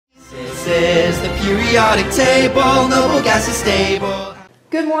This is the periodic table, no gas is stable.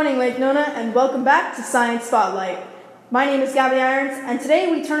 Good morning, Lake Nona, and welcome back to Science Spotlight. My name is Gabrielle, and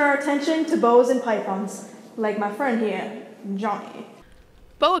today we turn our attention to boas and pythons, like my friend here, Johnny.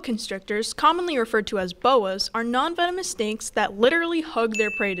 Boa constrictors, commonly referred to as boas, are non-venomous snakes that literally hug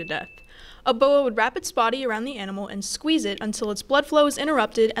their prey to death. A boa would wrap its body around the animal and squeeze it until its blood flow is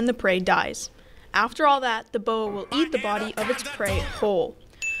interrupted and the prey dies. After all that, the boa will eat the body of its prey whole.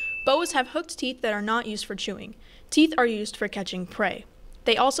 Boas have hooked teeth that are not used for chewing. Teeth are used for catching prey.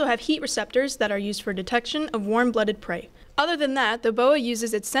 They also have heat receptors that are used for detection of warm-blooded prey. Other than that, the boa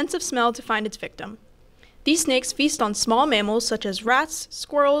uses its sense of smell to find its victim. These snakes feast on small mammals such as rats,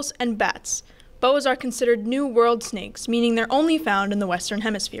 squirrels, and bats. Boas are considered New World snakes, meaning they're only found in the Western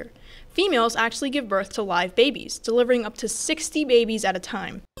Hemisphere. Females actually give birth to live babies, delivering up to 60 babies at a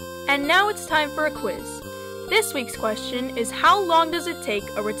time. And now it's time for a quiz. This week's question is, how long does it take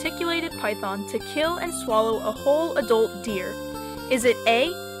a reticulated python to kill and swallow a whole adult deer? Is it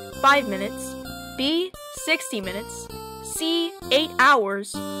A, 5 minutes, B, 60 minutes, C, 8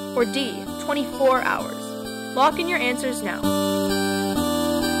 hours, or D, 24 hours? Lock in your answers now.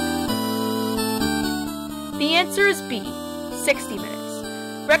 The answer is B, 60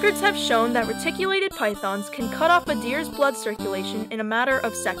 minutes. Records have shown that reticulated pythons can cut off a deer's blood circulation in a matter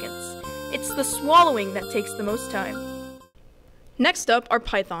of seconds. It's the swallowing that takes the most time. Next up are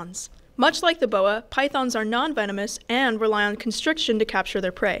pythons. Much like the boa, pythons are non-venomous and rely on constriction to capture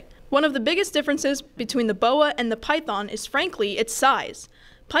their prey. One of the biggest differences between the boa and the python is frankly its size.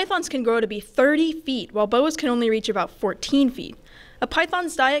 Pythons can grow to be 30 feet, while boas can only reach about 14 feet. A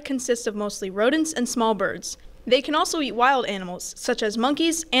python's diet consists of mostly rodents and small birds. They can also eat wild animals, such as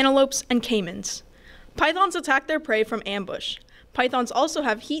monkeys, antelopes, and caimans. Pythons attack their prey from ambush. Pythons also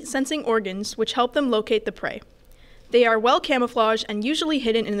have heat-sensing organs, which help them locate the prey. They are well camouflaged and usually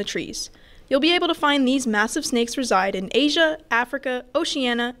hidden in the trees. You'll be able to find these massive snakes reside in Asia, Africa,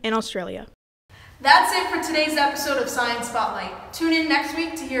 Oceania, and Australia. That's it for today's episode of Science Spotlight. Tune in next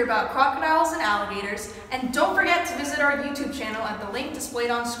week to hear about crocodiles and alligators, and don't forget to visit our YouTube channel at the link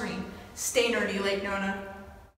displayed on screen. Stay nerdy, Lake Nona.